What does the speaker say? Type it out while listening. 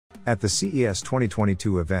At the CES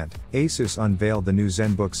 2022 event, ASUS unveiled the new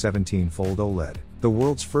Zenbook 17 Fold OLED, the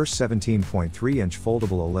world's first 17.3-inch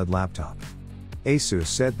foldable OLED laptop. ASUS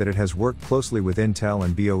said that it has worked closely with Intel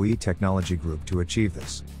and BOE Technology Group to achieve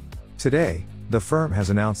this. Today, the firm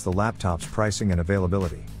has announced the laptop's pricing and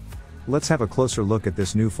availability. Let's have a closer look at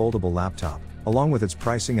this new foldable laptop, along with its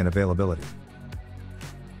pricing and availability.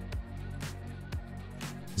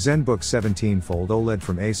 Zenbook 17 Fold OLED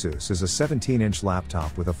from ASUS is a 17-inch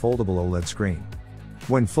laptop with a foldable OLED screen.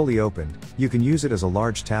 When fully opened, you can use it as a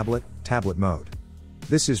large tablet mode.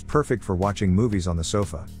 This is perfect for watching movies on the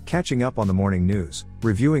sofa, catching up on the morning news,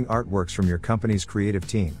 reviewing artworks from your company's creative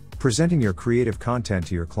team, presenting your creative content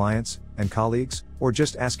to your clients and colleagues, or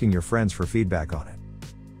just asking your friends for feedback on it.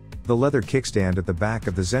 The leather kickstand at the back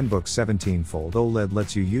of the Zenbook 17 Fold OLED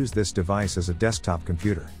lets you use this device as a desktop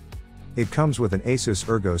computer. It comes with an ASUS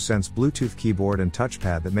ErgoSense Bluetooth keyboard and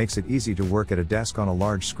touchpad that makes it easy to work at a desk on a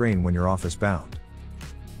large screen when you're office bound.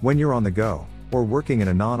 When you're on the go, or working in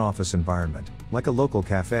a non-office environment, like a local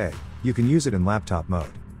cafe, you can use it in laptop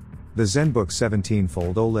mode. The Zenbook 17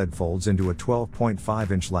 Fold OLED folds into a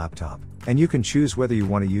 12.5-inch laptop, and you can choose whether you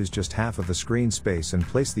want to use just half of the screen space and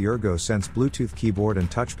place the ErgoSense Bluetooth keyboard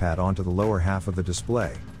and touchpad onto the lower half of the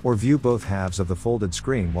display, or view both halves of the folded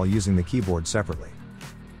screen while using the keyboard separately.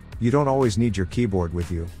 You don't always need your keyboard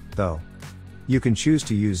with you, though. You can choose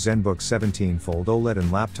to use Zenbook 17 Fold OLED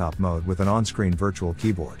in laptop mode with an on-screen virtual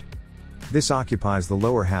keyboard. This occupies the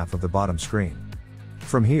lower half of the bottom screen.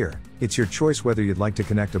 From here, it's your choice whether you'd like to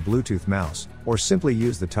connect a Bluetooth mouse, or simply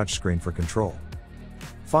use the touchscreen for control.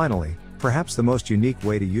 Finally, perhaps the most unique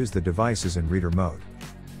way to use the device is in reader mode.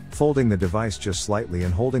 Folding the device just slightly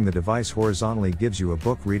and holding the device horizontally gives you a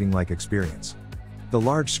book reading-like experience. The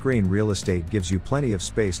large screen real estate gives you plenty of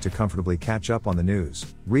space to comfortably catch up on the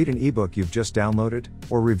news, read an ebook you've just downloaded,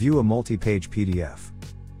 or review a multi-page PDF.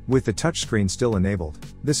 With the touchscreen still enabled,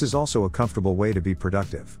 this is also a comfortable way to be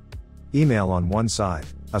productive. Email on one side,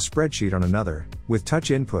 a spreadsheet on another, with touch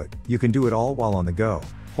input, you can do it all while on the go,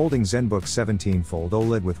 holding Zenbook 17 Fold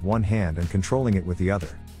OLED with one hand and controlling it with the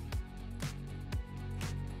other.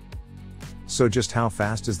 So just how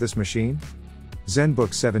fast is this machine?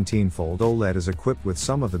 Zenbook 17 Fold OLED is equipped with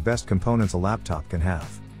some of the best components a laptop can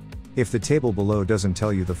have. If the table below doesn't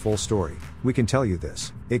tell you the full story, we can tell you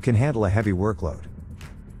this: it can handle a heavy workload.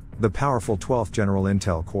 The powerful 12th General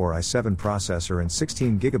Intel Core i7 processor and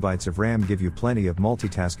 16GB of RAM give you plenty of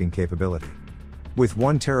multitasking capability. With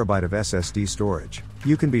 1TB of SSD storage,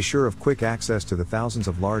 you can be sure of quick access to the thousands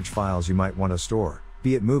of large files you might want to store,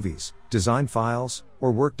 be it movies, design files,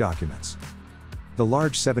 or work documents. The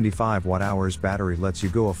large 75 Wh battery lets you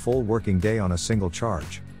go a full working day on a single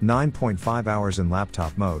charge, 9.5 hours in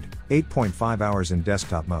laptop mode, 8.5 hours in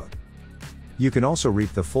desktop mode. You can also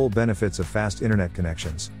reap the full benefits of fast internet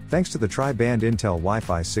connections, thanks to the tri-band Intel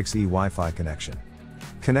Wi-Fi 6E Wi-Fi connection.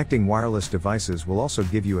 Connecting wireless devices will also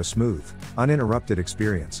give you a smooth, uninterrupted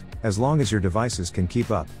experience, as long as your devices can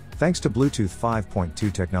keep up, thanks to Bluetooth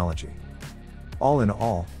 5.2 technology. All in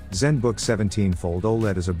all, Zenbook 17 Fold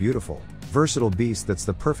OLED is a beautiful, versatile beast that's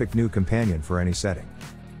the perfect new companion for any setting.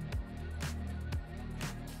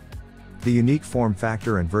 The unique form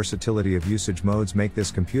factor and versatility of usage modes make this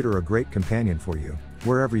computer a great companion for you,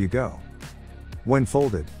 wherever you go. When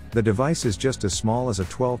folded, the device is just as small as a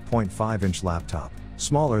 12.5-inch laptop,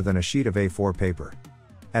 smaller than a sheet of A4 paper.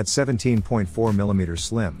 At 17.4mm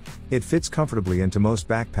slim, it fits comfortably into most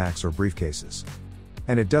backpacks or briefcases.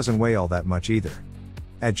 And it doesn't weigh all that much either.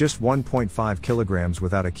 At just 1.5 kilograms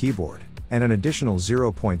without a keyboard, and an additional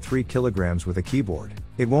 0.3 kilograms with a keyboard,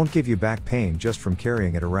 it won't give you back pain just from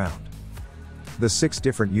carrying it around. The 6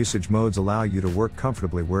 different usage modes allow you to work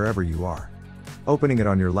comfortably wherever you are. Opening it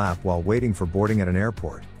on your lap while waiting for boarding at an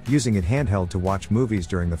airport, using it handheld to watch movies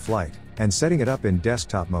during the flight, and setting it up in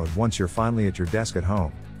desktop mode once you're finally at your desk at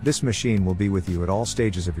home, this machine will be with you at all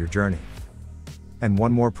stages of your journey. And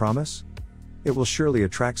one more promise? It will surely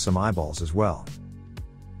attract some eyeballs as well.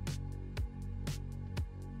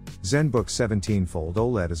 Zenbook 17 Fold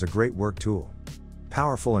OLED is a great work tool.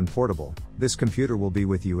 Powerful and portable, this computer will be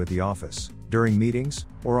with you at the office, during meetings,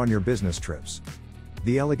 or on your business trips.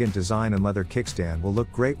 The elegant design and leather kickstand will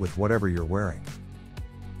look great with whatever you're wearing.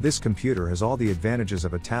 This computer has all the advantages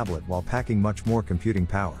of a tablet while packing much more computing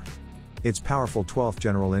power. Its powerful 12th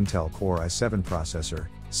General Intel Core i7 processor,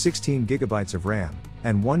 16GB of RAM,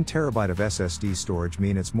 and 1TB of SSD storage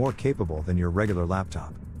mean it's more capable than your regular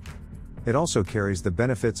laptop. It also carries the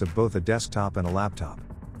benefits of both a desktop and a laptop.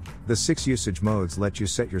 The 6 usage modes let you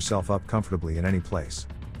set yourself up comfortably in any place.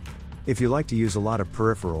 If you like to use a lot of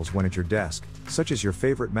peripherals when at your desk, such as your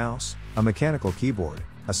favorite mouse, a mechanical keyboard,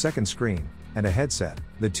 a second screen, and a headset.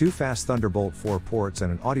 The two fast Thunderbolt 4 ports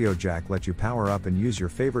and an audio jack let you power up and use your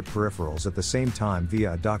favorite peripherals at the same time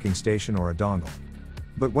via a docking station or a dongle.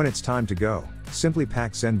 But when it's time to go, simply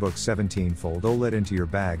pack Zenbook 17 Fold OLED into your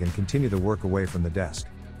bag and continue the work away from the desk.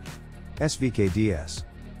 SVKDS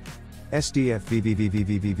SDF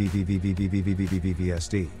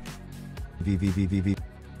VVVVVVVVVVVVVVVSD VVVVV.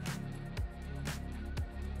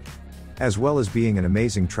 As well as being an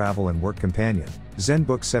amazing travel and work companion,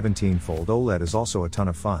 Zenbook 17 Fold OLED is also a ton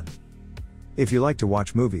of fun. If you like to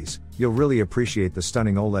watch movies, you'll really appreciate the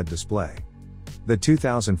stunning OLED display. The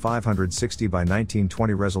 2560 by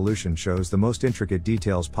 1920 resolution shows the most intricate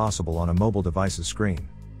details possible on a mobile device's screen.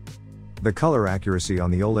 The color accuracy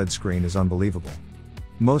on the OLED screen is unbelievable.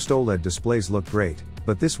 Most OLED displays look great,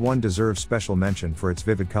 but this one deserves special mention for its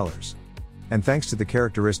vivid colors. And thanks to the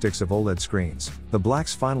characteristics of OLED screens, the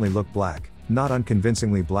blacks finally look black, not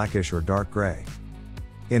unconvincingly blackish or dark gray.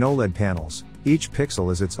 In OLED panels, each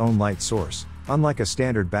pixel is its own light source, unlike a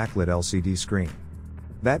standard backlit LCD screen.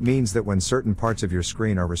 That means that when certain parts of your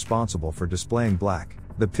screen are responsible for displaying black,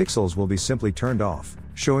 the pixels will be simply turned off,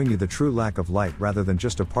 showing you the true lack of light rather than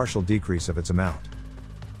just a partial decrease of its amount.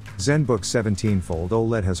 Zenbook 17 Fold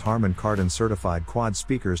OLED has Harman Kardon certified quad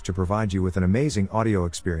speakers to provide you with an amazing audio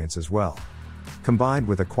experience as well. Combined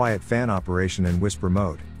with a quiet fan operation in whisper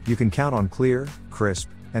mode, you can count on clear, crisp,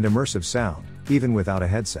 and immersive sound, even without a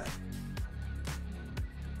headset.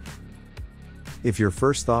 If your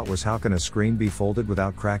first thought was how can a screen be folded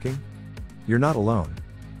without cracking? You're not alone.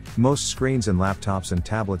 Most screens and laptops and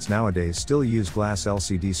tablets nowadays still use glass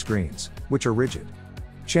LCD screens, which are rigid.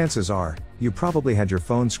 Chances are, you probably had your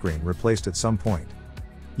phone screen replaced at some point.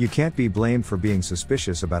 You can't be blamed for being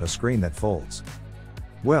suspicious about a screen that folds.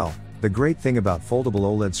 Well, the great thing about foldable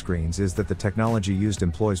OLED screens is that the technology used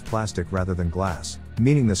employs plastic rather than glass,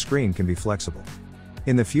 meaning the screen can be flexible.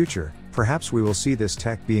 In the future, perhaps we will see this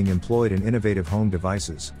tech being employed in innovative home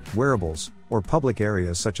devices, wearables, or public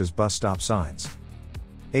areas such as bus stop signs.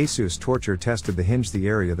 ASUS torture tested the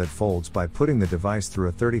area that folds by putting the device through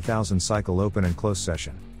a 30,000 cycle open and close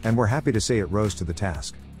session, and we're happy to say it rose to the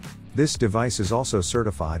task. This device is also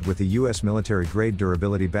certified with the US military grade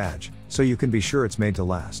durability badge, so you can be sure it's made to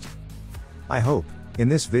last. I hope, in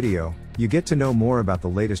this video, you get to know more about the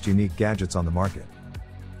latest unique gadgets on the market.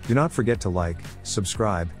 Do not forget to like,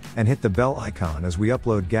 subscribe, and hit the bell icon as we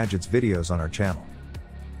upload gadgets videos on our channel.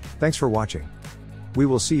 Thanks for watching. We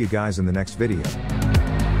will see you guys in the next video.